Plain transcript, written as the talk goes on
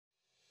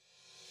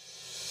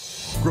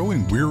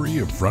Growing weary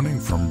of running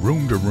from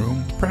room to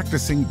room,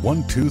 practicing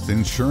one-tooth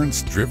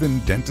insurance-driven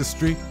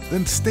dentistry?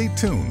 Then stay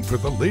tuned for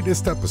the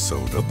latest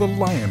episode of The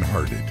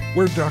Lionhearted,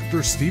 where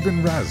Dr.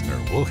 Stephen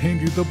Rasner will hand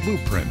you the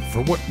blueprint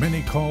for what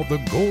many call the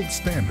gold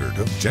standard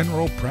of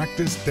general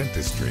practice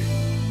dentistry.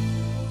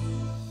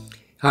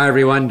 Hi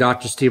everyone,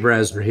 Dr. Steve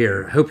Rasner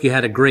here. Hope you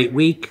had a great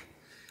week.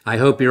 I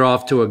hope you're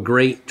off to a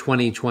great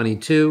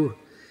 2022.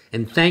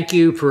 And thank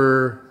you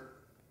for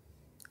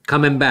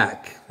coming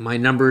back. My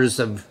numbers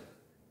have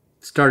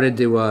started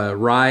to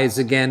rise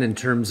again in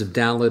terms of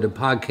downloaded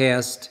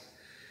podcast.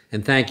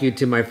 And thank you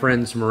to my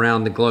friends from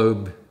around the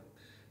globe,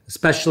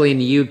 especially in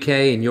the UK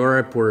and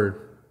Europe, where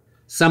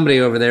somebody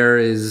over there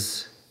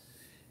is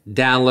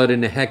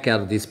downloading the heck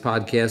out of these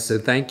podcasts. So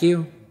thank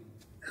you.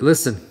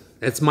 Listen,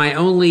 it's my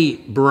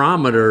only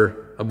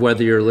barometer of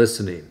whether you're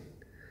listening,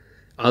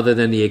 other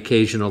than the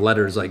occasional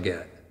letters I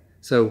get.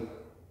 So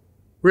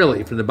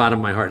really, from the bottom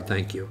of my heart,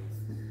 thank you.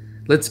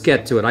 Let's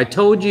get to it. I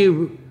told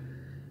you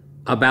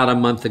about a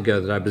month ago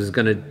that I was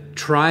going to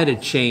try to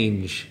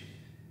change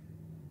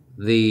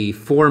the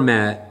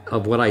format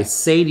of what I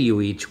say to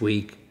you each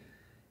week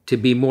to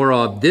be more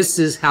of, this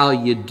is how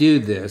you do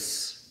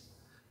this,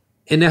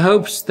 in the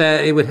hopes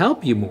that it would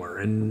help you more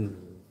and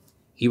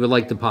you would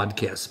like the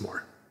podcast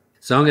more.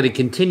 So I'm going to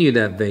continue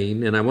that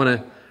vein, and I want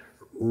to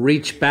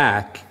reach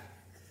back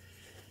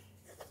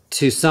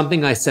to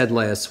something I said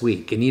last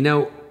week. And you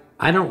know,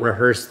 I don't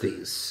rehearse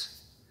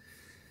these.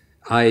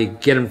 I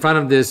get in front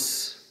of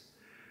this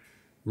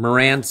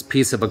Marantz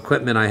piece of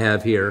equipment I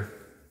have here.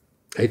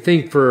 I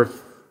think for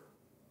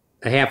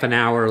a half an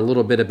hour, a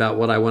little bit about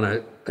what I want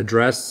to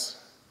address,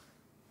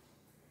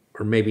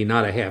 or maybe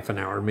not a half an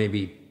hour,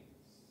 maybe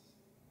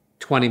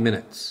 20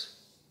 minutes,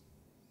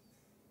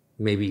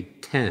 maybe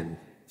 10.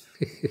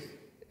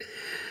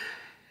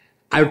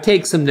 I would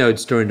take some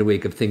notes during the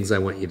week of things I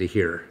want you to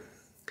hear.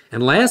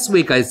 And last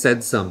week I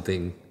said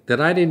something that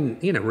I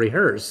didn't,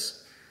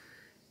 rehearse.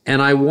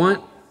 And I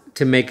want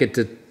to make it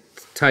the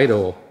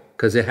title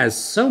because it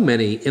has so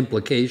many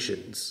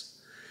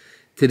implications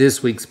to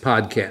this week's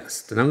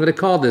podcast. And I'm going to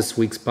call this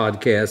week's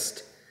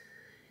podcast,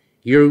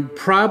 You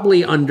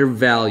Probably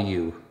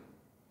Undervalue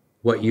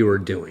What You Are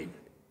Doing.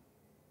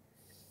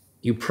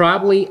 You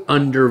probably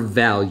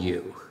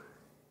undervalue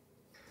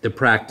the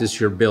practice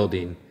you're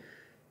building,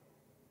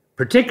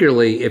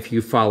 particularly if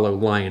you follow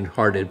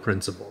lion-hearted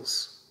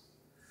principles.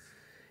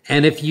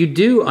 And if you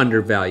do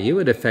undervalue,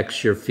 it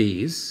affects your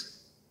fees.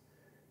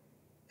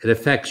 It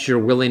affects your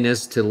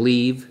willingness to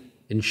leave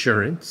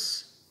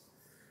insurance.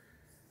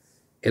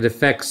 It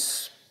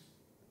affects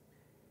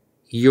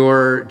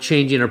your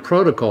changing a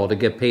protocol to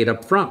get paid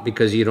up front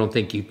because you don't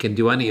think you can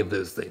do any of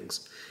those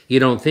things. You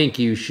don't think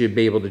you should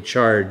be able to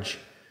charge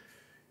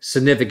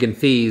significant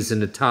fees in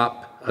the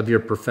top of your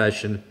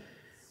profession,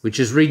 which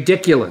is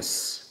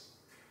ridiculous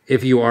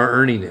if you are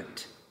earning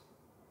it.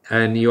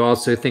 And you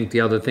also think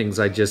the other things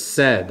I just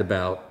said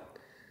about,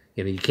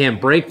 you can't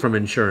break from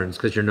insurance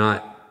because you're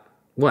not,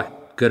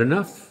 good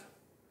enough?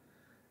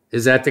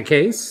 Is that the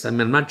case? I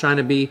mean, I'm not trying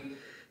to be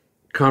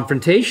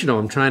confrontational.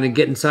 I'm trying to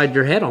get inside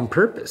your head on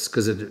purpose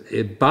because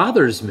it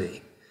bothers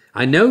me.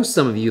 I know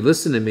some of you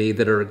listen to me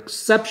that are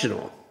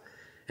exceptional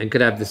and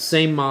could have the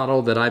same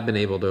model that I've been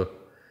able to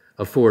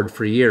afford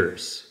for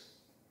years.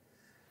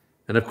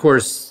 And of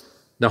course,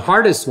 the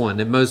hardest one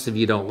that most of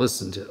you don't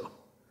listen to,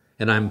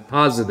 and I'm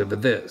positive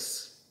of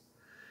this,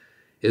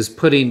 is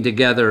putting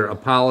together a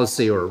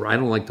policy, or I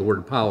don't like the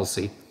word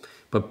policy,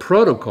 but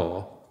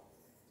protocol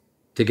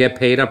to get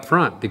paid up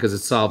front because it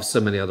solves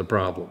so many other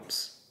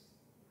problems.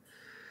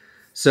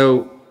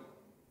 So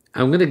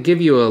I'm going to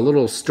give you a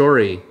little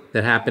story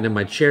that happened in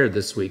my chair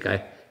this week.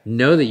 I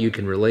know that you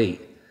can relate,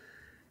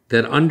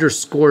 that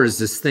underscores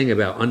this thing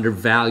about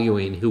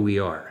undervaluing who we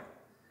are.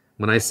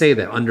 When I say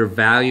that,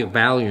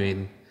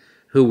 undervaluing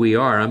who we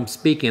are, I'm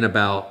speaking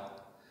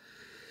about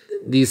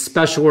these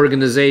special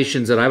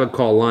organizations that I would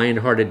call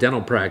lion-hearted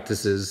dental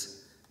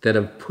practices that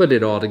have put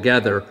it all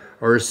together,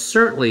 or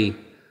certainly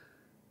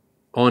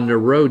on the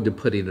road to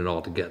putting it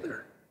all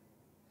together.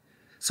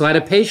 So I had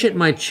a patient in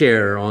my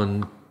chair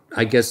on,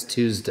 I guess,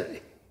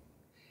 Tuesday.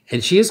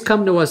 And she has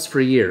come to us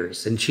for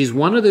years. And she's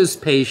one of those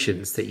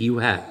patients that you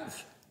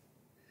have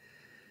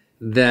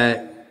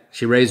that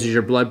she raises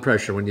your blood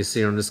pressure when you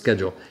see her on the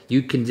schedule.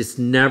 You can just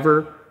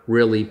never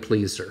really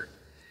please her.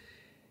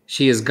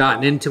 She has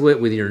gotten into it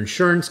with your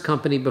insurance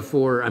company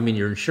before,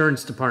 your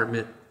insurance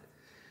department.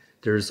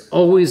 There's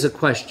always a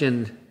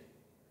question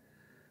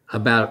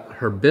about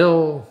her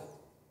bill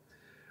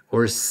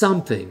or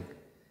something.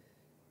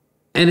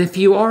 And if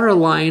you are a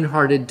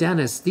lion-hearted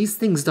dentist, these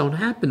things don't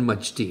happen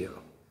much to you.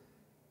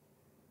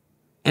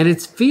 And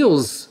it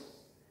feels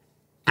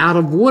out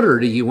of order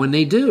to you when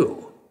they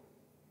do,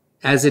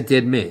 as it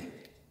did me.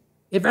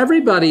 If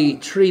everybody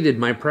treated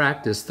my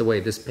practice the way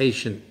this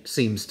patient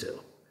seems to,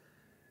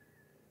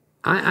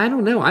 I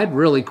don't know, I'd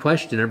really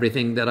question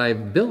everything that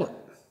I've built.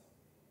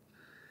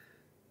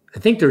 I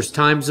think there's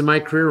times in my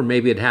career where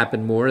maybe it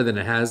happened more than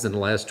it has in the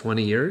last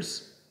 20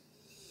 years.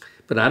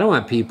 But I don't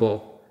want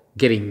people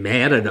getting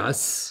mad at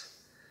us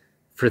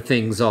for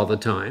things all the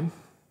time.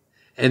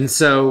 And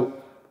so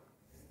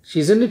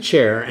she's in the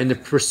chair, and the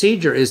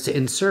procedure is to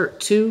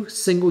insert 2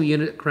 single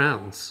unit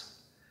crowns,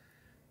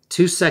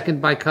 2 second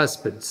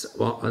bicuspids,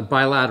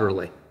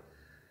 bilaterally.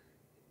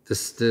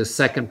 The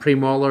second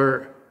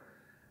premolar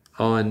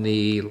on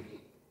the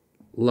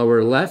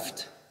lower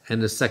left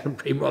and the second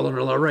premolar on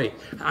the lower right.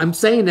 I'm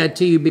saying that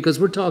to you because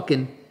we're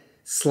talking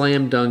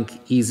slam dunk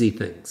easy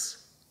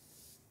things.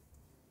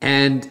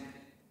 And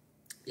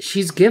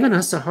she's given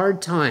us a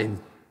hard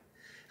time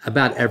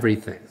about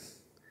everything.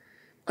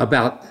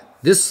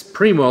 About this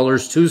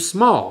premolar's too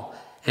small.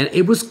 And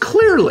it was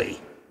clearly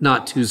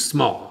not too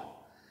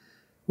small.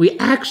 We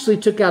actually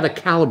took out a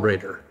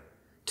calibrator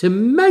to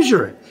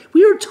measure it.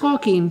 We were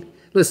talking,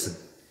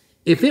 listen,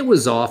 if it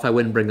was off, I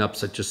wouldn't bring up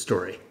such a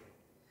story.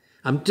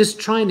 I'm just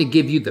trying to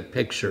give you the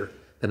picture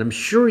that I'm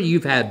sure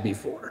you've had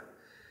before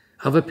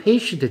of a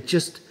patient that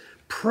just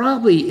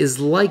probably is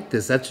like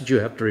this. That's what you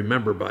have to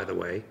remember, by the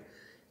way,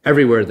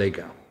 everywhere they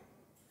go.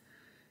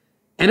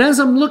 And as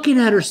I'm looking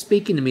at her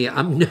speaking to me,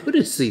 I'm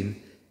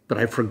noticing, but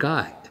I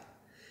forgot,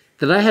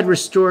 that I had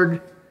restored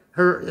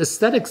her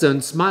aesthetic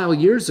zone smile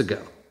years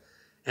ago.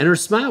 And her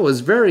smile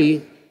was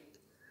very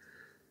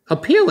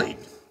appealing.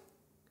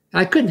 And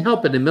I couldn't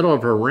help in the middle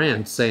of her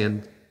rant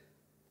saying,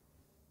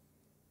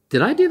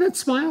 did I do that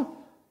smile?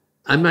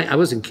 I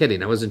wasn't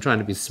kidding. I wasn't trying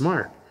to be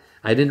smart.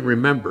 I didn't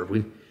remember.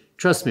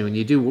 Trust me, when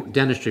you do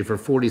dentistry for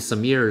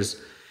 40-some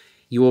years,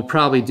 you will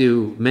probably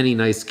do many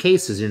nice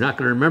cases. You're not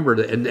going to remember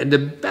it. And the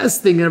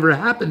best thing that ever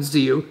happens to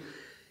you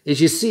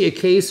is you see a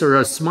case or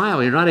a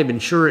smile, you're not even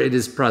sure it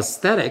is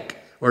prosthetic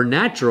or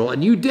natural,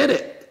 and you did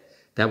it.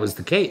 That was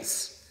the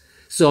case.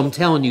 So I'm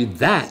telling you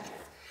that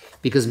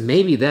because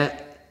maybe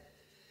that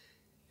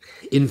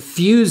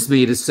infused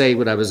me to say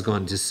what I was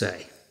going to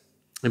say.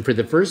 And for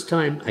the first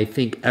time, I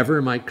think, ever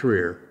in my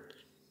career,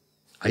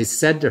 I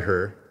said to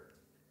her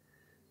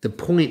the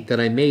point that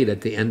I made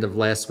at the end of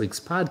last week's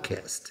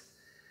podcast.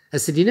 I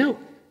said,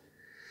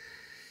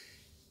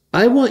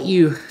 I want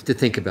you to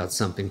think about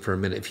something for a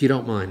minute. If you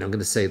don't mind, I'm going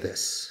to say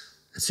this.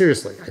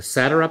 Seriously, I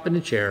sat her up in a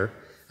chair.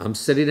 I'm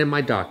sitting in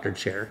my doctor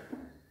chair.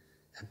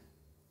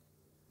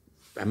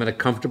 I'm at a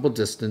comfortable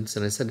distance.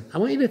 And I said, I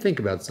want you to think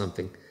about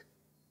something.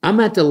 I'm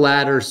at the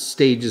latter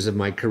stages of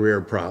my career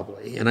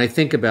probably. And I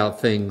think about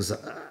things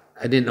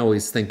I didn't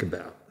always think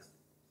about.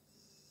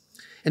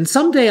 And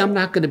someday I'm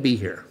not going to be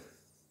here.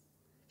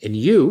 And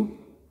you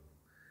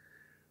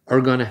are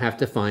going to have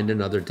to find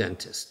another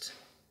dentist.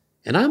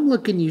 And I'm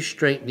looking you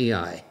straight in the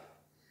eye.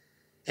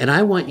 And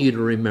I want you to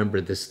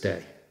remember this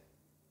day.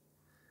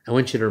 I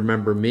want you to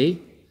remember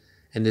me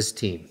and this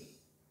team.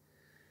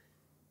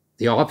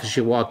 The office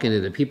you walk into,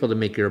 the people that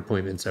make your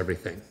appointments,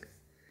 everything.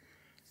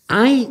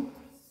 I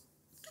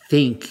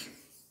think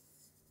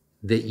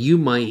that you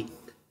might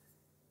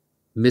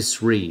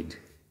misread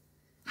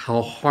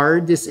how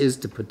hard this is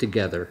to put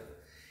together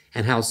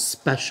and how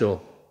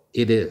special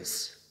it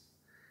is.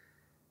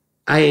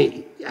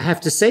 I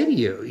have to say to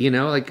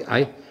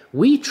you,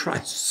 we try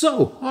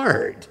so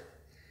hard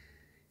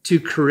to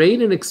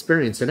create an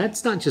experience, and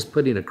that's not just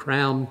putting a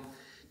crown,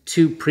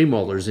 2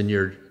 premolars in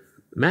your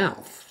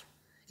mouth.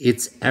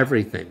 It's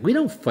everything. We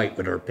don't fight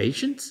with our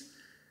patients.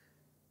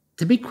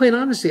 To be quite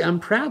honest, I'm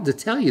proud to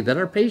tell you that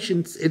our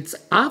patients, it's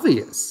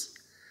obvious.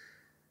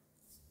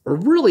 We're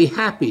really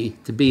happy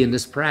to be in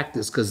this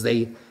practice because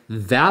they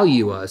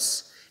value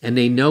us and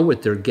they know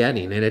what they're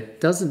getting. And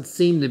it doesn't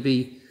seem to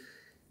be,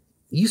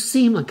 you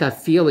seem like I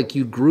feel like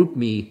you group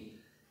me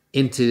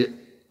into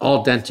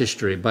all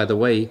dentistry by the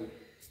way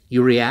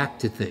you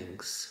react to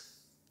things.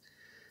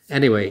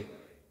 Anyway,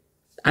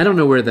 I don't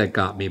know where that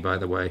got me, by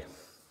the way.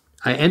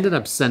 I ended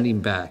up sending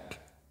back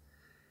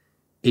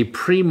a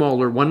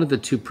premolar, one of the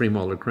 2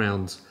 premolar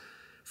crowns,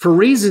 for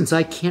reasons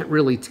I can't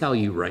really tell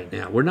you right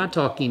now. We're not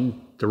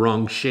talking the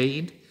wrong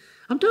shade.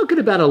 I'm talking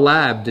about a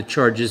lab that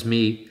charges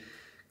me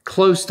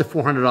close to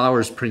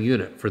 $400 per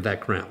unit for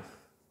that crown.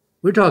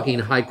 We're talking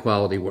high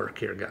quality work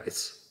here,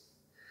 guys.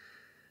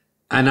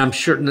 And I'm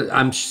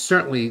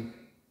certainly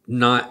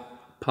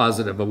not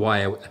positive of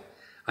why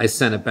I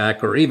sent it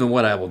back or even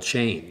what I will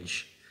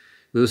change.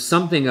 It was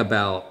something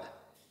about,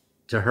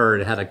 to her,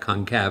 it had a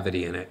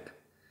concavity in it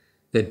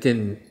that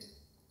didn't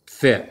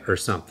fit or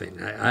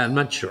something. I'm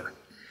not sure.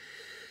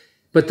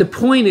 But the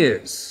point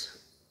is,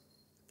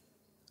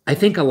 I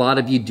think a lot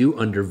of you do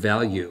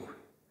undervalue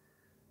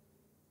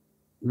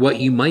what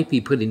you might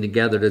be putting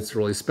together that's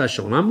really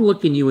special. And I'm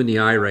looking you in the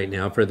eye right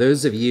now. For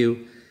those of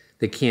you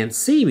that can't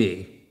see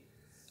me,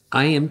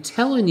 I am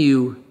telling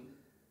you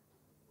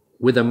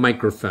with a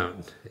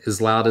microphone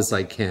as loud as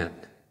I can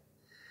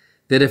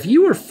that if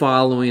you are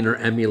following or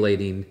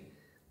emulating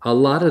a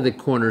lot of the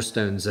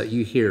cornerstones that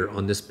you hear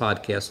on this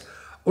podcast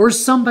or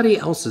somebody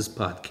else's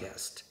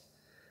podcast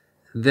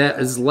that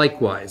is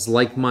likewise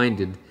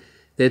like-minded,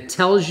 that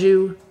tells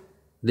you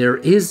there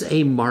is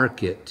a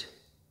market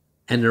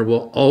and there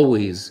will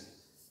always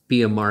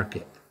be a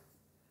market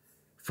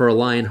for a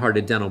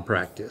lion-hearted dental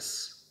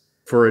practice,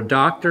 for a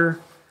doctor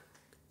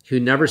who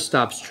never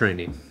stops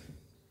training.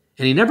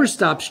 And he never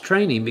stops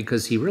training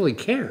because he really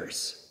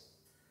cares.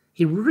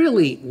 He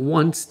really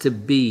wants to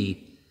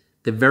be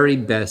the very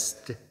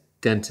best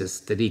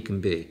dentist that he can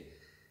be.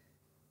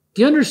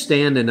 Do you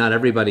understand that not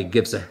everybody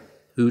gives a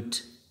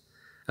hoot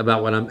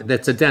about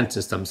that's a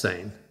dentist I'm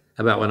saying,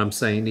 about what I'm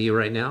saying to you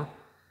right now?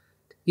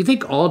 You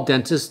think all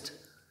dentists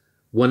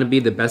want to be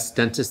the best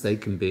dentist they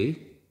can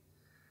be?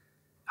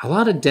 A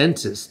lot of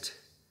dentists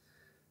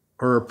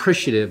are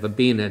appreciative of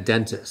being a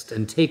dentist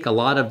and take a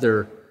lot of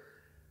their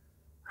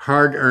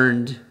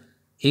hard-earned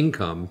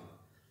income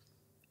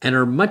and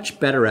are much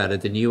better at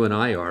it than you and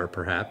I are,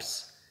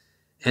 perhaps,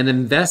 and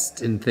invest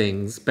in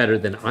things better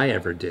than I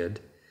ever did,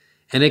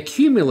 and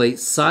accumulate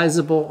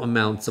sizable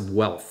amounts of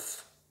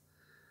wealth.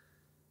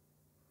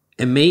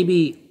 And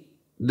maybe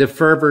the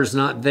fervor's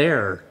not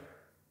there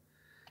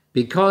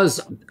because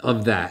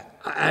of that.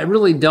 I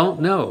really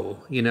don't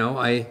know.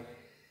 I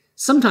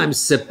sometimes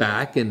sit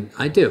back, and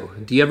I do.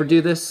 Do you ever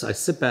do this? I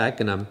sit back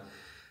and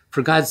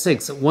for God's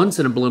sakes, once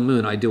in a blue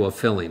moon, I do a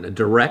filling, a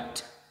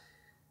direct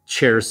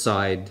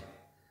chairside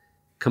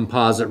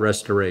composite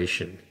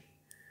restoration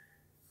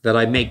that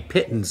I make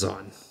pittance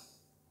on.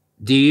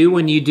 Do you,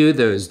 when you do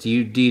those, do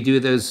you do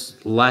those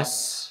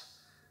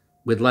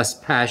with less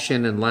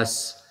passion and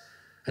less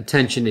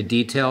attention to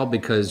detail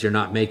because you're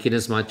not making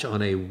as much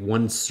on a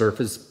one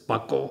surface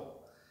buckle?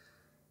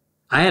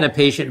 I had a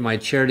patient in my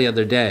chair the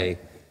other day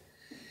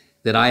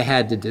that I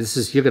had to,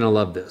 you're going to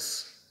love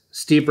this.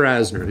 Steve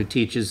Rasner, who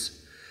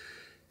teaches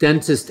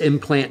dentist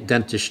implant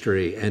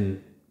dentistry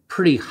and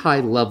pretty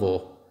high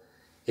level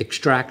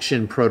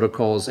extraction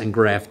protocols and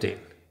grafting.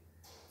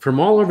 From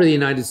all over the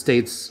United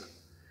States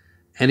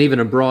and even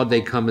abroad,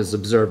 they come as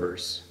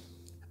observers.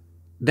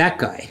 That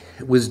guy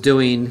was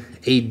doing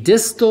a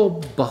distal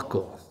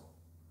buckle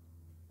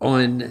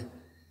on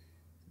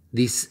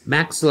these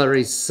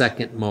maxillary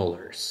second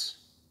molars.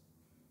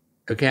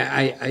 Okay,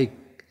 I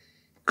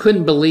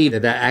couldn't believe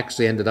that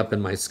actually ended up in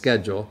my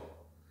schedule.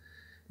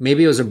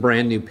 Maybe it was a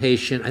brand new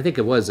patient. I think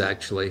it was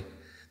actually,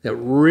 that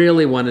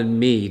really wanted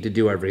me to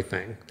do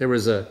everything. There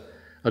was a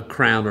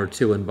crown or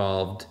two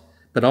involved,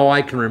 but all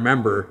I can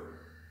remember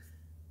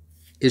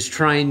is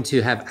trying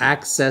to have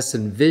access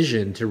and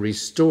vision to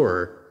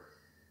restore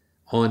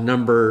on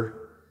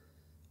number,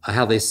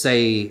 how they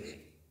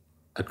say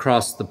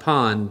across the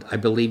pond, I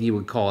believe you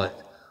would call it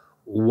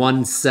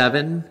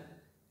 1-7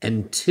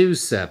 and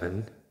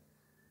 2-7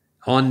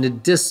 on the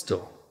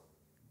distal,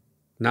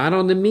 not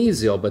on the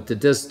mesial, but the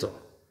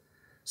distal.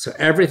 So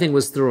everything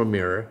was through a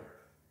mirror.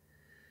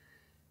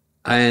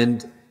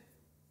 And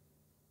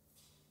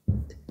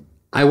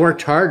I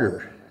worked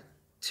harder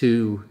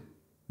to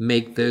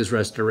make those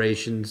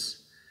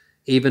restorations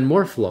even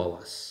more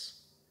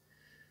flawless.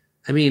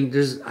 I mean,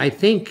 I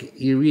think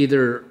you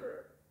either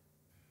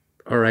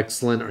are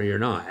excellent or you're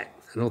not.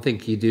 I don't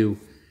think you do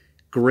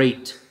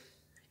great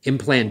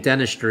implant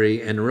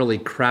dentistry and really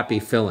crappy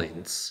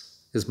fillings,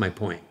 is my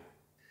point.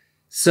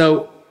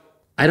 So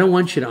I don't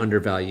want you to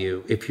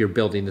undervalue if you're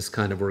building this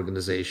kind of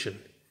organization.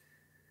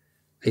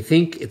 I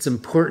think it's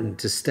important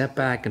to step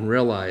back and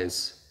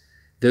realize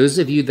those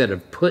of you that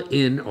have put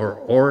in or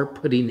are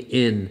putting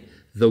in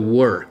the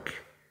work,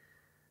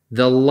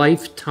 the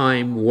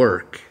lifetime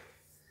work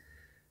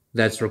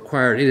that's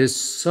required, it is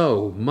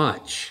so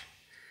much.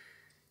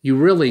 You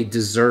really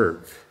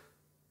deserve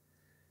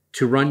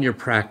to run your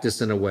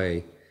practice in a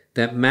way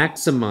that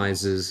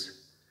maximizes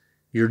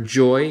your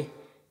joy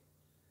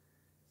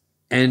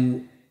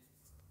and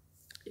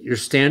your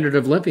standard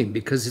of living,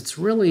 because it's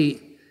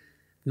really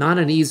not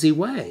an easy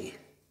way.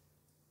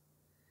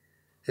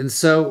 And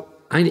so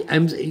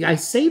I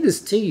say this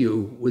to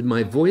you with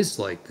my voice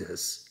like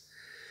this,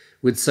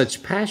 with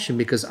such passion,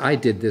 because I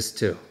did this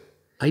too.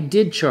 I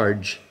did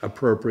charge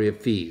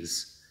appropriate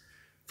fees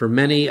for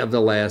many of the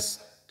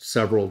last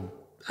several,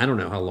 I don't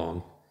know how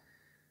long,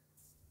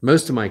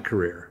 most of my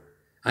career.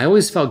 I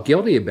always felt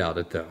guilty about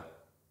it though.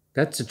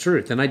 That's the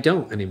truth, and I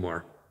don't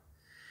anymore.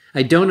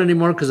 I don't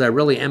anymore because I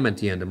really am at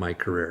the end of my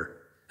career.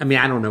 I mean,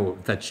 I don't know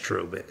if that's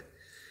true, but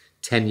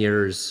 10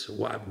 years,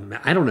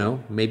 I don't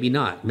know, maybe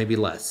not, maybe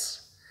less.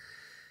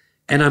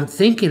 And I'm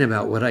thinking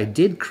about what I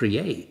did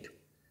create,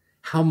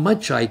 how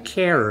much I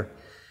care,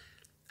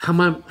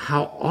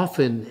 how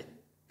often,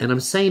 and I'm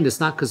saying this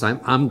not because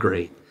I'm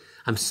great.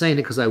 I'm saying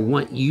it because I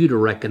want you to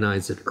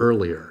recognize it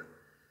earlier,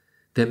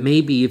 that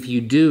maybe if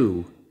you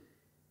do,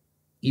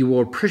 you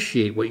will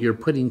appreciate what you're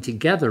putting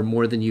together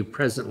more than you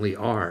presently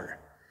are.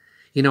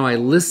 I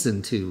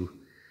listen to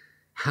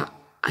how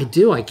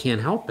I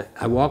can't help it.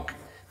 I walk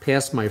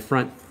past my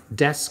front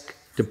desk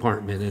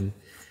department and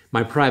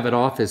my private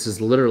office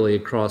is literally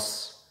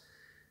across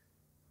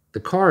the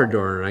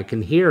corridor, and I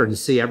can hear and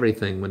see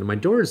everything when my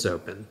door is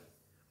open.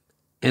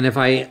 And if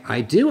I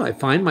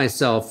find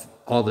myself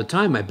all the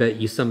time, I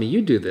bet some of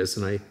you do this,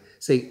 and I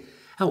say,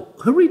 oh,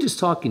 who were you just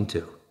talking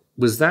to?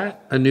 Was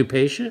that a new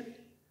patient?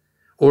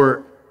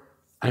 Or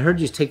I heard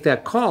you take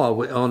that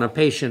call on a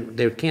patient,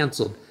 they were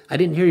canceled. I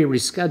didn't hear you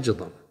reschedule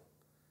them.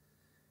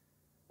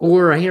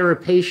 Or I hear a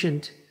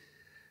patient,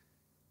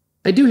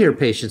 I do hear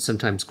patients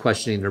sometimes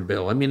questioning their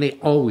bill. I mean, they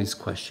always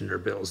question their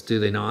bills, do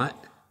they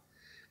not?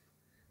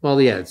 Well,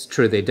 yeah, it's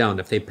true they don't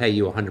if they pay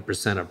you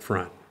 100% up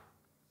front.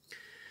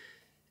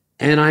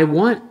 And I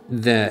want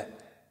that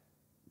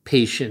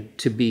patient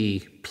to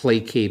be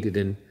placated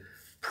and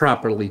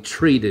properly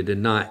treated,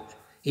 and not,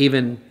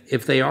 even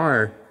if they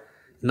are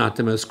not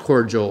the most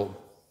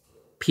cordial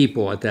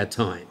people at that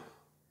time.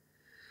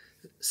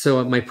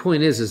 So my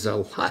point is a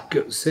lot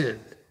goes in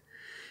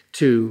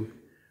to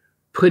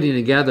putting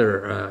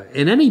together,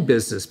 in any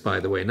business, by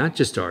the way, not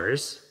just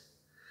ours.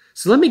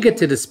 So let me get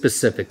to the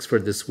specifics for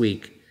this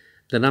week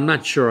that I'm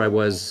not sure I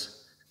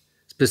was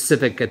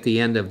specific at the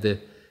end of the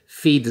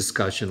fee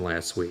discussion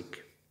last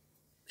week.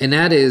 And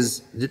that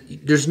is,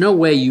 there's no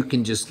way you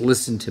can just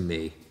listen to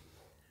me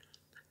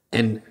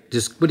and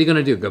just, what are you going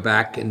to do? Go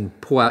back and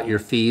pull out your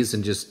fees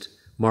and just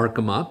mark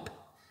them up?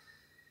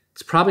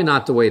 It's probably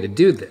not the way to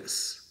do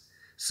this.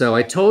 So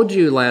I told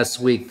you last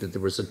week that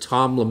there was a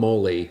Tom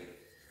Lamole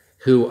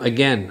who,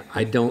 again,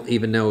 I don't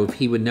even know if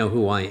he would know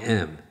who I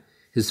am.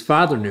 His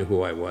father knew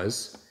who I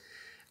was.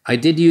 I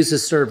did use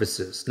his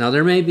services. Now,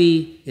 there may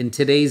be, in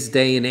today's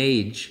day and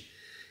age,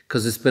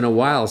 because it's been a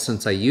while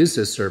since I used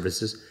his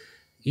services,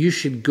 you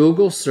should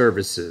Google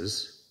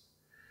services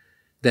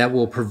that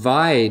will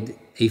provide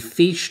a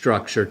fee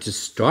structure to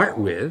start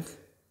with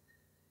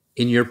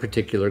in your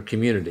particular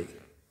community.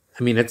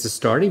 I mean, it's a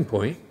starting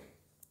point,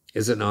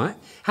 is it not?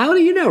 How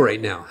do you know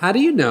right now? How do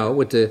you know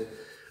what the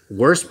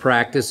worst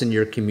practice in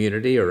your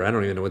community, or I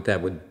don't even know what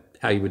that would,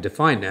 how you would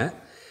define that,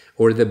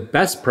 or the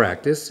best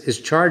practice is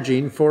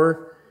charging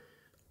for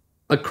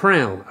a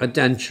crown, a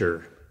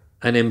denture,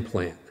 an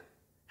implant?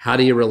 How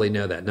do you really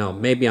know that? Now,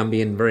 maybe I'm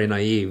being very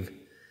naive,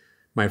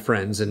 my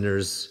friends, and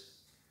there's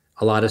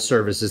a lot of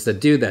services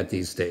that do that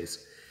these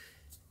days.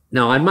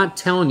 Now, I'm not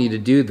telling you to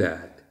do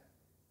that,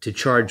 to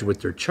charge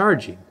what they're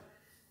charging,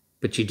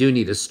 but you do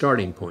need a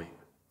starting point.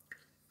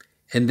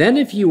 And then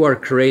if you are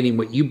creating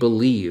what you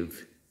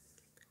believe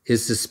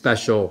is the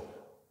special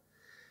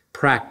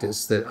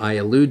practice that I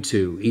allude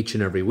to each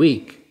and every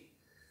week,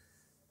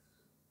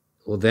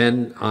 well,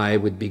 then I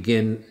would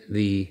begin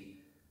the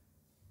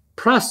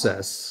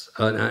process,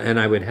 and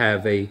I would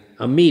have a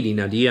meeting.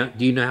 Now, do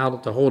you know how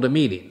to hold a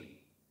meeting?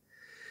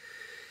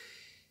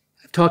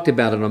 I've talked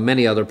about it on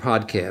many other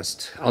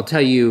podcasts. I'll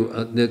tell you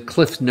the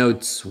Cliff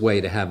Notes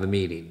way to have a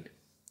meeting.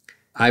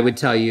 I would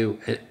tell you,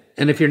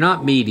 and if you're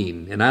not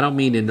meeting, and I don't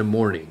mean in the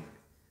morning,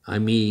 I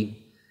mean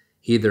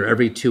either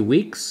every 2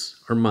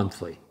 weeks or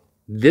monthly.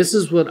 This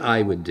is what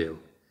I would do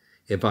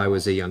if I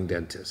was a young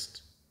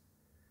dentist.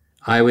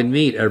 I would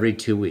meet every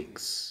 2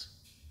 weeks.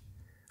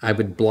 I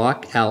would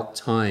block out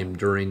time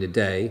during the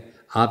day,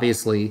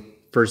 obviously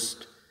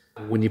first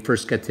when you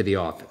first get to the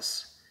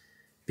office,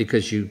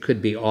 because you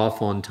could be off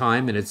on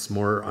time and it's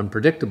more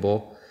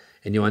unpredictable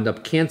and you end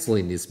up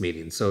canceling these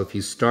meetings. So if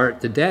you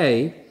start the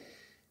day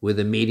with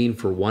a meeting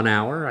for 1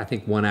 hour, I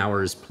think 1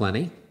 hour is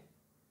plenty.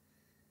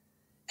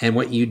 And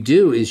what you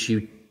do is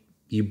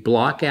you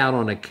block out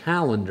on a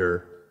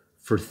calendar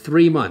for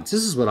 3 months.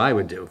 This is what I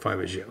would do if I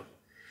was you.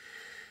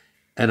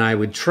 And I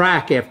would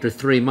track after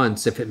 3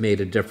 months if it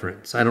made a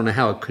difference. I don't know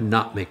how it could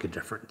not make a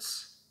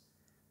difference.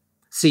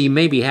 See, you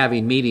may be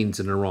having meetings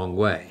in the wrong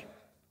way,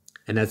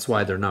 and that's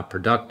why they're not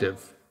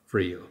productive for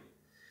you.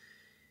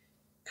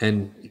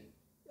 And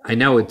I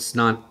know it's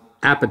not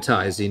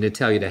appetizing to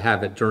tell you to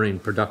have it during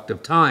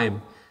productive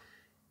time,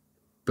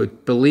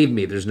 but believe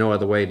me, there's no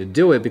other way to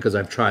do it because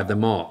I've tried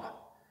them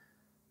all.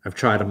 I've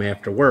tried them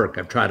after work.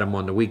 I've tried them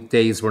on the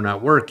weekdays we're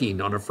not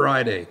working, on a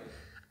Friday.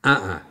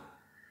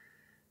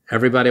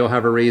 Everybody will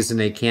have a reason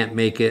they can't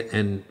make it,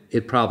 and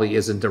it probably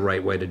isn't the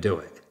right way to do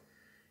it.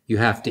 You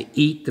have to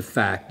eat the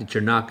fact that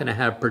you're not going to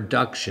have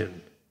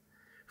production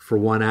for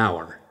 1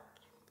 hour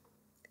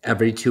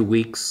every 2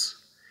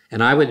 weeks.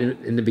 And I would,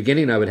 in the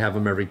beginning, I would have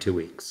them every 2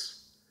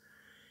 weeks.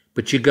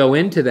 But you go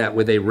into that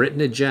with a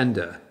written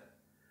agenda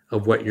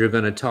of what you're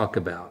going to talk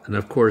about. And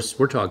of course,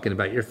 we're talking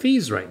about your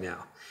fees right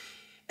now.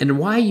 And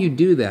why you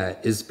do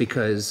that is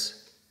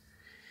because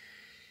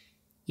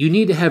you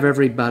need to have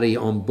everybody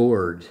on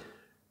board.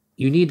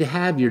 You need to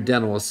have your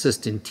dental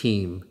assistant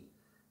team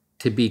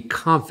to be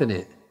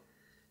confident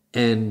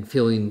and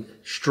feeling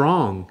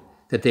strong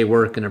that they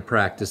work in a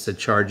practice that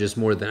charges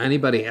more than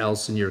anybody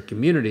else in your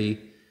community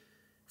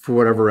for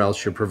whatever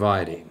else you're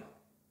providing,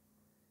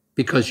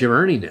 because you're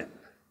earning it.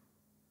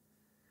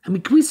 I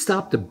mean, can we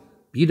stop the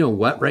you know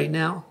what right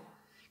now?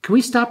 Can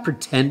we stop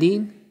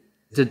pretending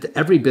that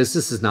every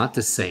business is not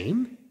the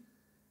same?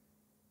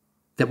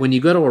 That when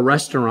you go to a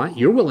restaurant,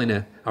 you're willing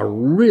to, a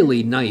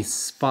really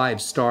nice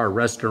 5-star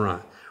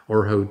restaurant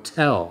or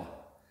hotel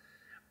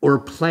or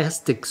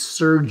plastic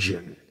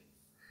surgeon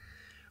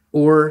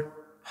or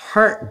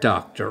heart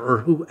doctor or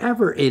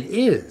whoever it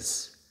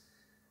is.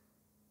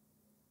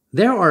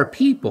 There are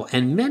people,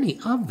 and many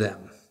of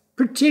them,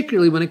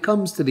 particularly when it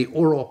comes to the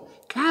oral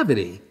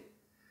cavity,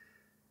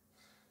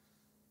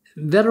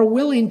 that are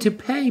willing to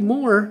pay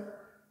more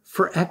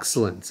for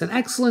excellence. And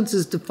excellence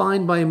is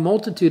defined by a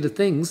multitude of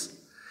things,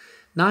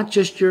 not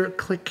just your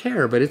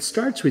care, but it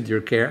starts with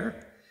your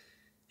care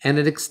and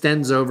it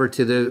extends over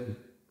to the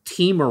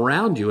team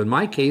around you. In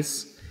my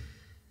case,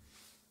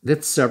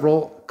 that's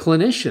several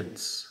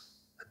clinicians,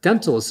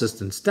 dental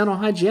assistants, dental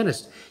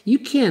hygienists. You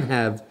can't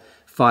have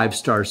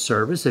 5-star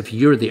service if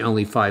you're the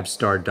only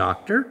 5-star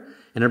doctor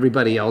and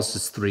everybody else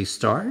is 3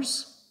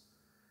 stars.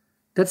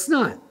 That's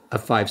not a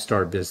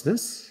 5-star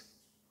business.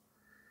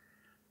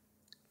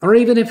 Or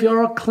even if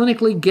you're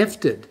clinically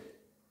gifted,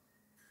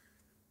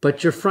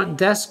 but your front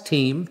desk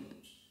team,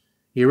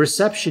 your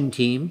reception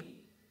team,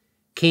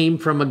 came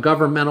from a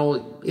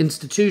governmental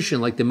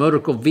institution like the motor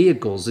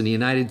vehicles in the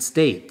United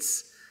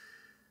States,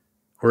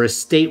 or a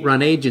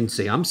state-run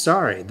agency, I'm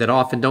sorry, that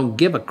often don't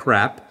give a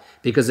crap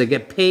because they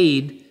get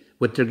paid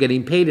what they're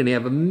getting paid and they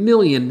have a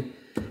million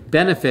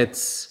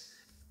benefits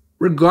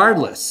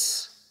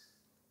regardless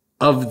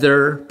of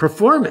their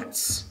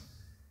performance.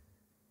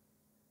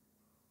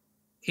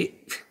 Did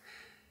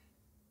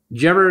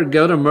you ever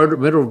go to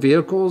motor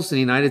vehicles in the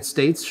United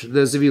States? For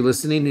those of you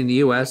listening in the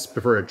U.S.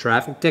 for a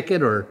traffic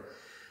ticket, or,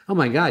 oh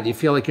my God, you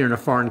feel like you're in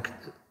a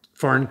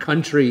foreign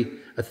country,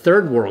 a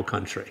third world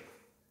country.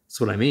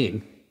 That's what I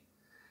mean.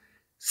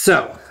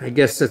 So I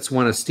guess that's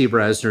one of Steve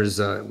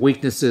Rasner's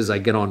weaknesses. I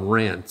get on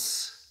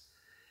rants,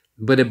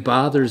 but it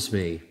bothers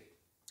me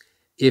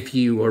if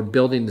you are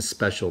building a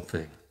special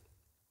thing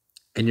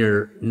and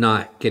you're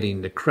not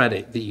getting the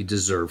credit that you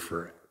deserve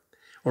for it,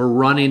 or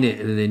running it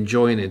and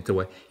enjoying it the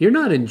way you're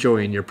not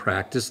enjoying your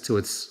practice to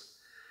its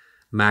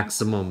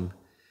maximum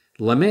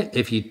limit.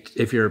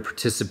 If you're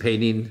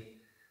participating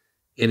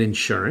in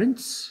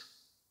insurance.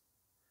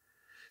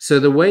 So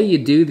the way you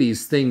do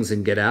these things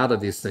and get out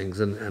of these things,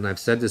 and I've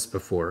said this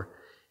before,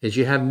 is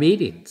you have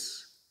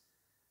meetings.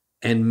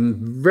 And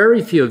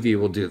very few of you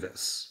will do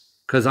this,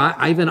 because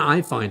even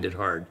I find it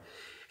hard.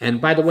 And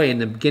by the way, in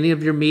the beginning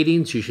of your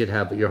meetings, you should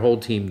have your whole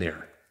team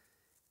there.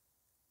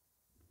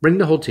 Bring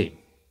the whole team.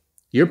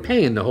 You're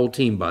paying the whole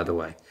team, by the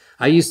way.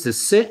 I used to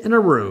sit in a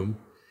room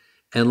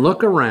and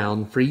look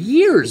around for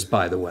years,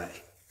 by the way.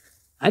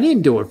 I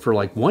didn't do it for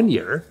like 1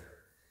 year.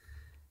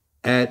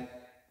 At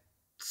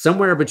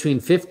somewhere between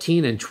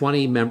 15 and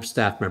 20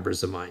 staff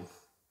members of mine.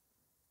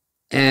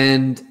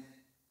 And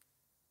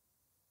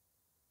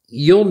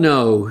you'll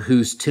know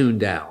who's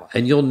tuned out,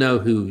 and you'll know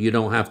who you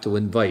don't have to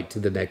invite to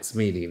the next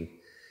meeting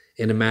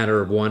in a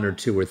matter of 1 or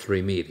 2 or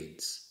 3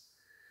 meetings.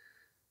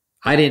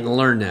 I didn't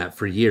learn that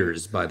for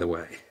years, by the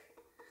way.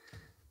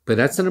 But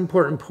that's an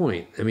important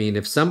point. I mean,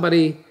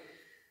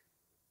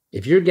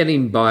 if you're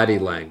getting body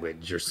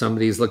language or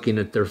somebody's looking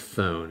at their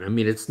phone, I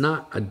mean, it's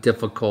not a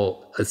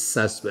difficult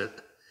assessment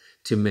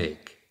to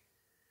make.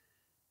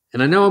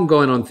 And I know I'm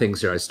going on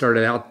things here. I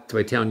started out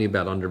by telling you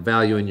about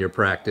undervaluing your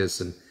practice,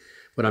 and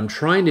what I'm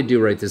trying to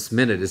do right this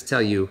minute is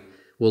tell you,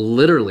 well,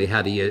 literally,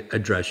 how do you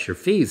address your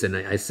fees? And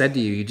I said to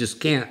you, you just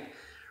can't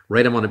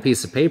write them on a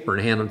piece of paper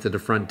and hand them to the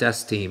front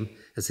desk team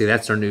and say,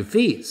 that's our new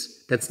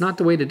fees. That's not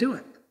the way to do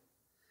it.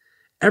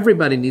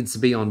 Everybody needs to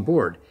be on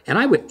board. And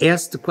I would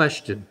ask the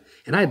question,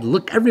 and I'd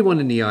look everyone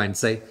in the eye and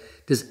say,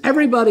 does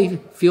everybody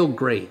feel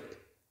great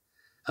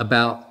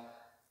about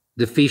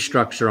the fee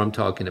structure I'm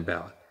talking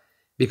about?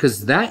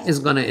 Because that is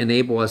going to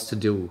enable us to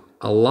do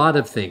a lot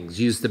of things,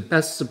 use the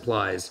best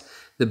supplies,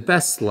 the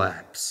best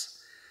labs,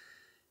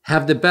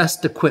 have the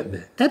best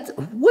equipment.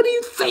 What do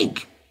you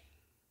think?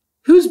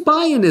 Who's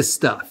buying this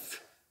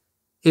stuff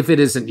if it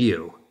isn't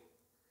you?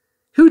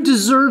 Who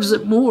deserves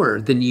it more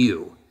than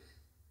you?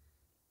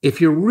 If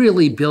you're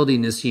really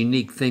building this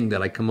unique thing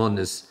that I come on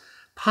this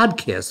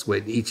podcast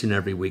with each and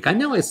every week. I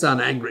know I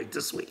sound angry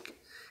this week,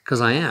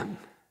 because I am.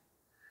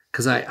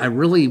 Because I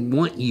really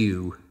want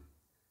you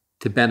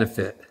to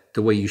benefit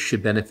the way you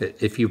should benefit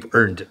if you've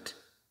earned it.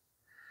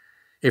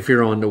 If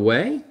you're on the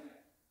way,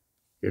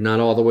 you're not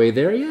all the way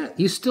there yet,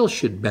 you still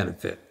should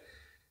benefit.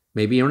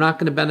 Maybe you're not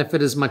going to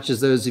benefit as much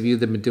as those of you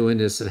that have been doing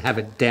this and have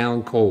it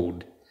down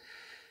cold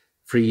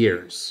for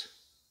years.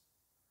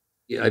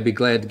 I'd be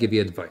glad to give you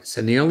advice.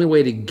 And the only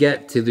way to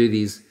get to do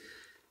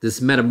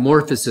this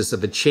metamorphosis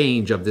of a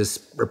change of this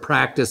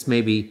practice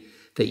maybe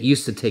that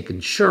used to take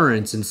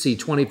insurance and see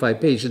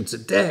 25 patients a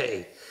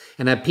day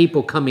and have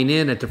people coming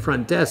in at the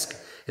front desk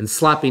and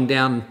slapping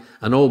down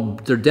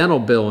their dental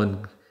bill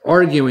and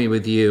arguing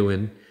with you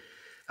and,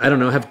 I don't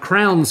know, have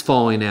crowns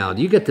falling out.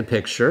 You get the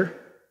picture.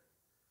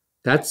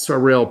 That's a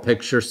real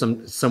picture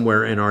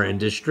somewhere in our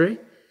industry.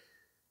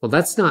 Well,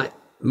 that's not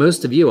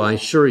most of you, I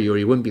assure you, or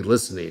you wouldn't be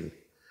listening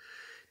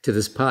to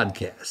this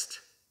podcast.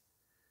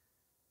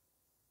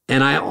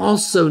 And I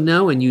also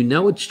know, and you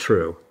know it's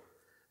true,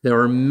 there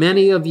are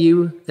many of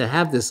you that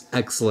have this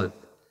excellent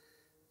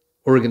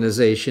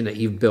organization that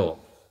you've built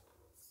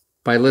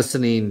by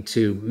listening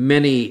to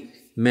many,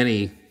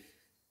 many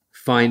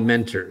fine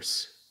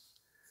mentors.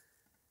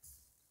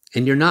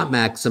 And you're not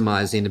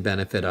maximizing the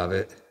benefit of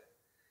it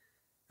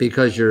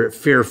because you're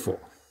fearful.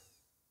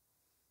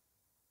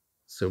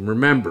 So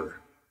remember,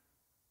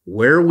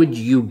 where would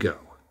you go?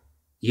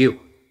 You,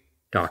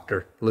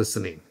 doctor,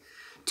 listening.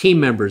 Team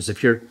members,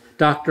 if your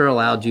doctor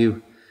allowed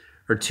you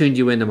or tuned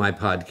you into my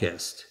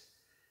podcast,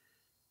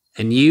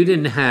 and you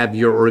didn't have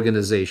your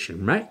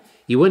organization, right?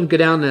 You wouldn't go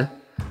down the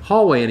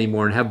hallway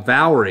anymore and have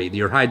Valerie,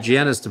 your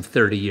hygienist of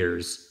 30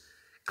 years,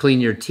 clean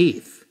your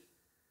teeth.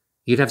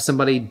 You'd have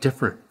somebody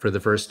different for the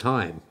first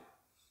time.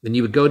 Then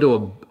you would go to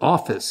an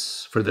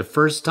office for the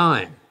first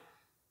time.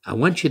 I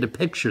want you to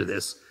picture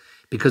this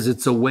because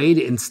it's a way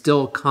to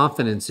instill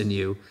confidence in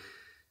you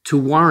to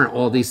warrant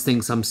all these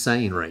things I'm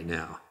saying right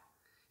now.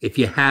 If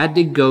you had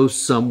to go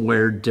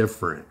somewhere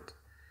different,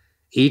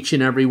 each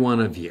and every one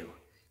of you,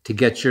 to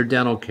get your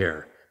dental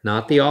care,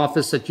 not the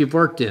office that you've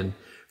worked in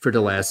for the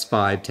last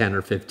 5, 10,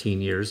 or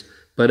 15 years,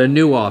 but a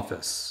new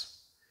office,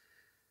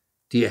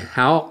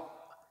 how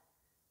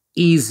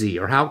easy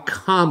or how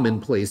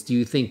commonplace do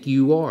you think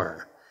you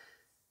are?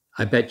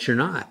 I bet you're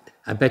not.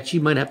 I bet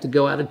you might have to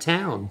go out of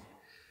town.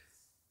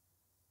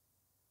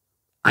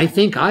 I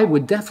think I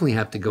would definitely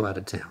have to go out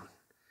of town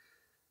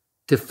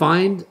to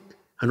find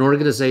an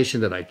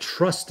organization that I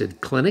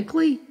trusted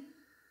clinically.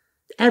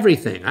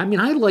 Everything. I mean,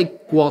 I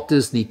like Walt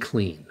Disney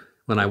clean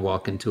when I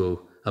walk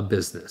into a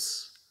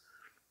business.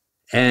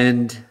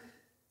 And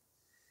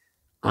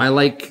I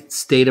like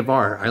state of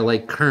art. I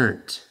like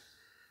current.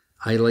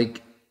 I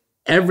like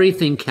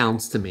everything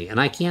counts to me. And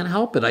I can't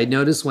help it. I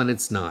notice when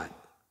it's not.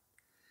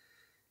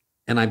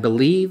 And I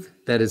believe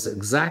that is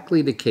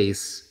exactly the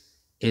case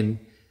in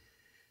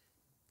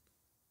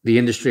the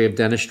industry of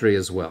dentistry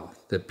as well,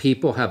 that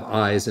people have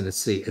eyes and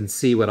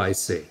see what I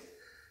see.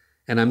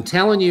 And I'm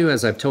telling you,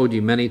 as I've told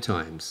you many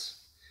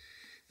times,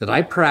 that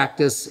I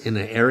practice in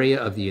an area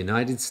of the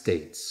United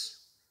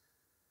States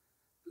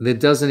that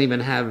doesn't even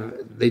have,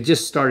 they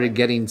just started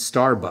getting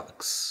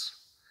Starbucks.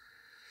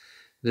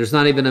 There's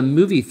not even a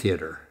movie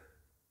theater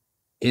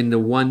in the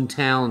one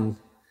town.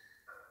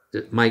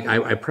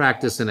 I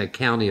practice in a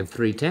county of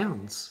 3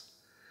 towns.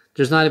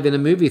 There's not even a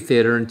movie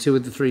theater in 2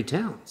 of the 3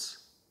 towns.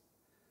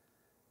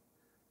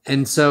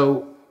 And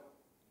so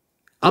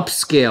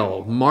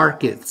upscale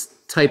markets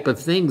type of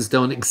things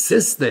don't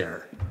exist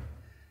there.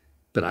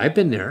 But I've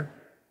been there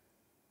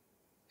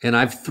and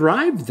I've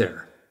thrived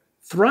there.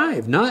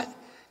 Thrived, not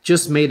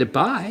just made it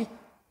by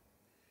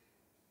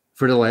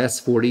for the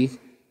last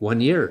 41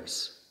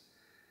 years.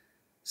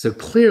 So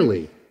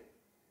clearly,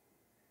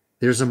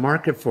 there's a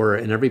market for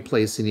it in every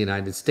place in the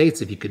United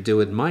States if you could do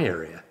it in my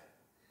area.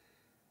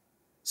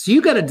 So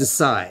you got to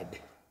decide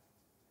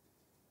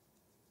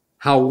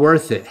how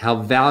worth it, how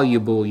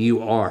valuable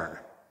you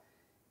are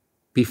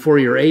before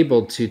you're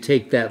able to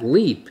take that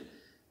leap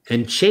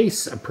and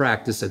chase a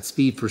practice that's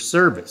fee for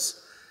service,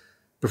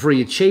 before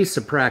you chase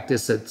a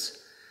practice that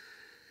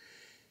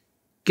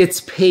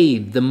gets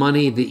paid the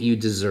money that you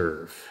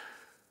deserve.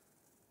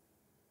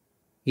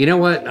 You know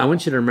what? I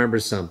want you to remember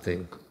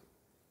something.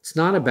 It's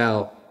not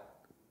about,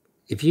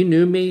 if you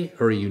knew me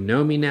or you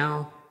know me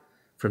now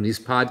from these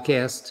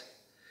podcasts,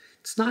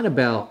 it's not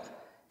about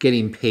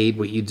getting paid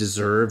what you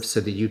deserve so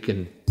that you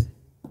can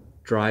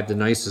drive the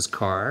nicest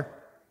car.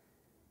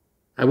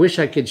 I wish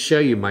I could show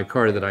you my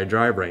car that I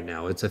drive right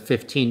now. It's a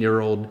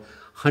 15-year-old,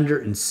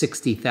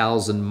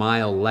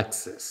 160,000-mile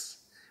Lexus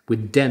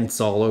with dents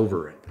all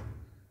over it.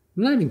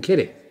 I'm not even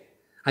kidding.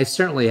 I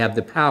certainly have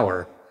the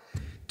power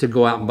to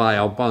go out and buy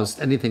almost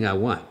anything I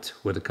want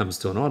when it comes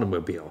to an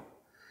automobile.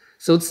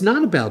 So it's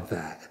not about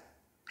that.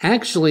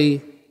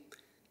 Actually,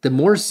 the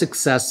more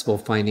successful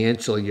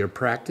financially your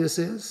practice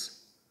is,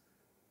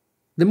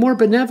 the more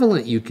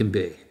benevolent you can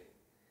be.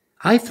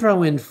 I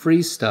throw in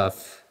free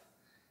stuff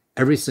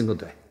every single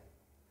day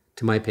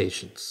to my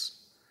patients.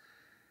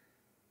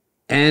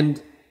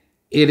 And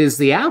it is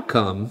the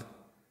outcome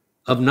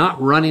of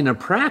not running a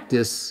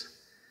practice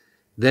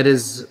that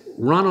is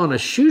run on a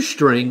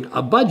shoestring,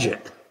 a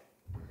budget.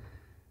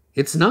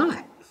 It's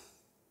not.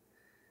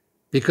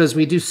 Because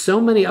we do so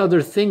many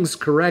other things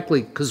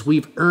correctly because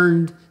we've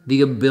earned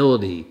the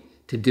ability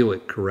to do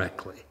it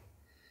correctly.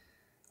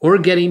 Or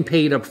getting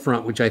paid up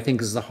front, which I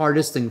think is the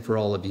hardest thing for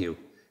all of you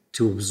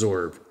to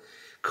absorb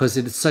because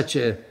it is such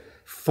a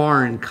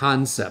foreign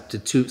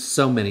concept to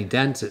so many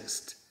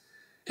dentists.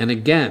 And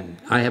again,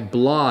 I have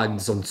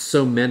blogs on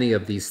so many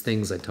of these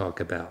things I talk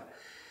about.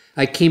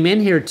 I came in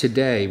here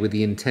today with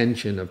the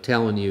intention of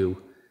telling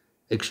you,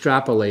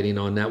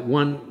 extrapolating on that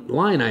one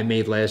line I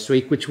made last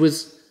week, which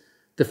was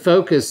the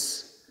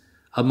focus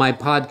of my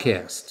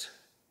podcast.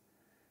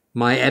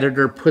 My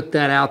editor put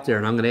that out there,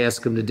 and I'm going to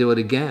ask him to do it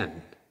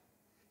again.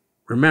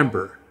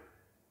 Remember,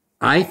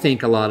 I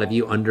think a lot of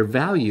you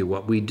undervalue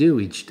what we do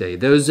each day.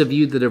 Those of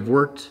you that have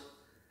worked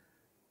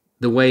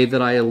the way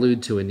that I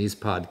allude to in these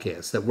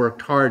podcasts, that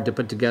worked hard to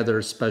put together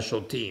a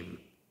special team.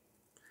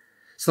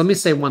 So let me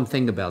say one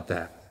thing about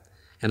that,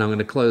 and I'm going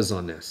to close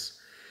on this.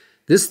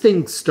 This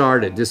thing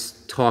started,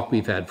 this talk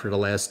we've had for the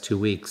last 2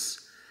 weeks,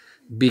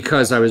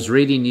 because I was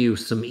reading you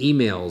some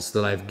emails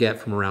that I've get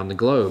from around the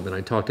globe, and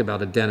I talked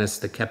about a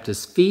dentist that kept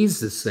his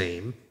fees the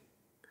same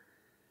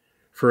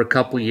for a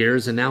couple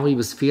years, and now he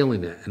was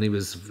feeling it, and he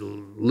was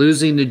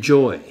losing the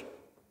joy.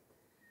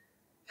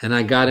 And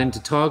I got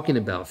into talking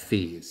about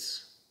fees.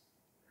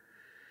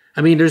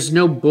 I mean, there's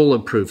no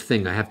bulletproof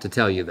thing, I have to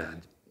tell you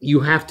that. You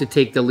have to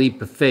take the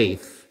leap of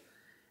faith,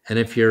 and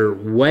if you're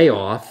way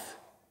off,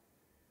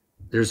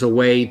 there's a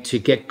way to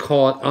get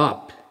caught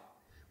up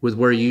with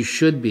where you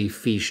should be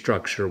fee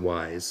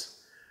structure-wise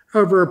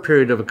over a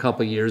period of a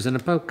couple of years, and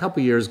a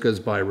couple of years goes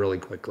by really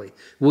quickly.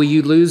 Will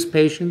you lose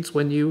patients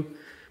when you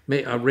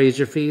raise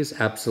your fees?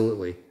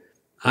 Absolutely.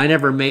 I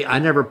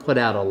never put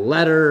out a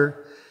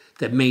letter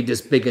that made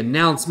this big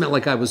announcement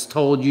like I was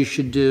told you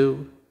should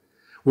do.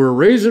 We're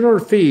raising our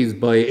fees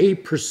by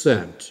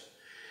 8%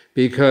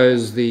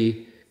 because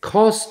the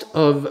cost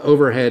of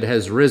overhead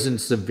has risen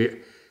severe.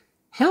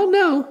 Hell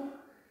no.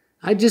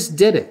 I just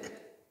did it.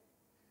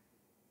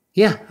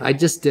 Yeah, I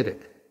just did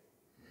it.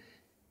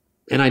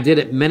 And I did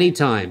it many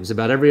times,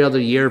 about every other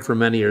year for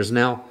many years.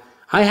 Now,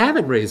 I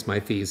haven't raised my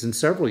fees in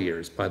several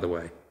years, by the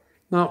way.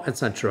 No,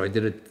 that's not true. I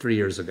did it 3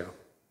 years ago.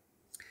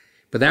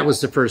 But that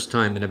was the first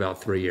time in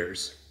about 3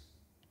 years.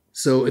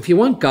 So if you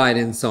want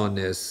guidance on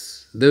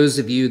this, those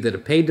of you that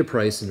have paid the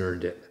price and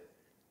earned it,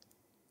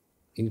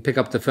 you can pick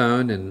up the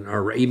phone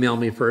or email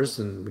me first,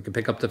 and we can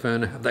pick up the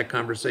phone and have that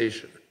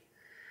conversation.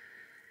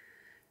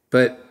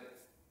 But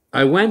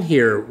I went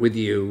here with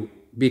you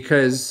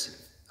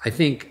because I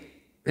think,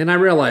 and I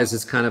realize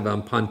it's kind of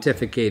I'm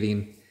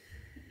pontificating,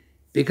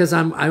 because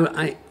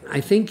I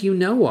think you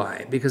know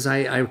why. Because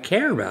I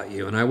care about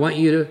you, and I want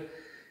you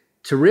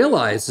to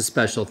realize the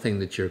special thing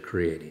that you're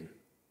creating.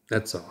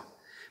 That's all.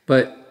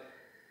 But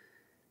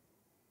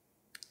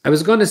I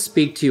was going to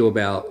speak to you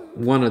about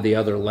one of the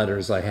other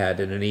letters I had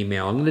in an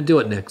email. I'm going to do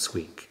it next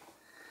week.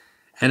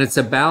 And it's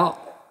about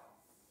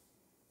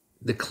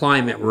the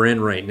climate we're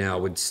in right now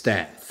with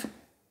staff.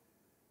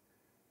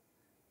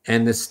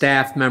 And the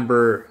staff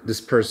member,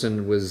 this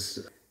person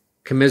was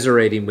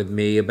commiserating with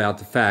me about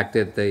the fact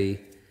that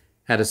they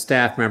had a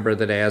staff member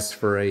that asked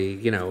for a,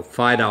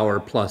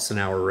 $5 plus an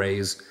hour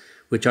raise,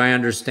 which I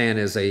understand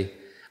is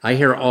I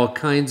hear all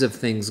kinds of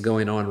things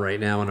going on right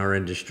now in our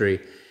industry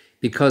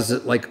because,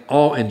 like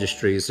all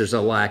industries, there's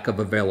a lack of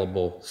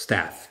available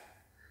staff.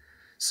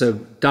 So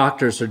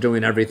doctors are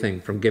doing everything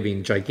from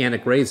giving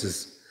gigantic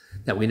raises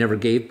that we never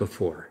gave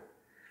before,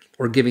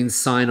 or giving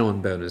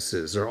sign-on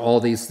bonuses, or all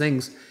these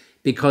things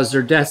because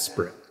they're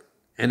desperate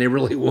and they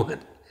really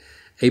want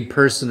a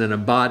person and a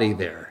body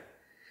there.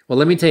 Well,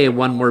 let me tell you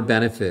one more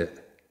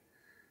benefit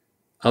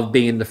of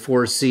being the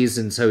Four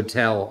Seasons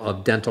Hotel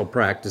of dental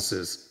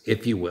practices,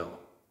 if you will.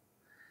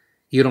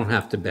 You don't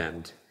have to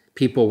bend.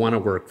 People want to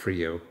work for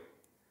you.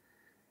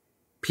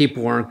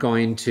 People aren't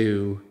going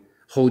to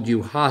hold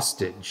you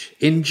hostage.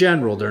 In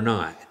general, they're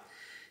not,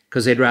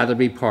 because they'd rather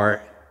be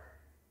part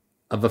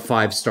of a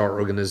 5-star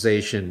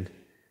organization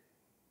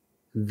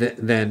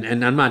than,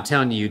 and I'm not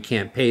telling you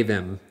can't pay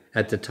them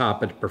at the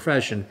top of the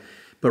profession,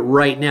 but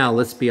right now,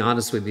 let's be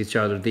honest with each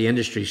other, the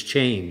industry's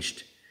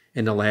changed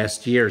in the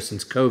last year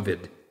since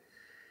COVID,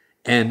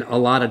 and a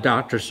lot of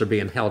doctors are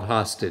being held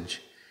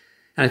hostage.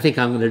 And I think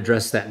I'm going to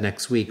address that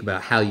next week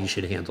about how you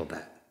should handle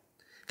that.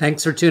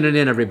 Thanks for tuning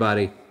in,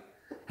 everybody.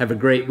 Have a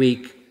great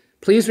week.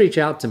 Please reach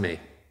out to me.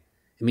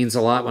 It means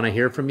a lot when I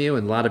hear from you,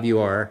 and a lot of you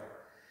are.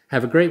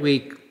 Have a great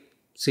week.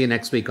 See you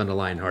next week on The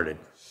Lionhearted.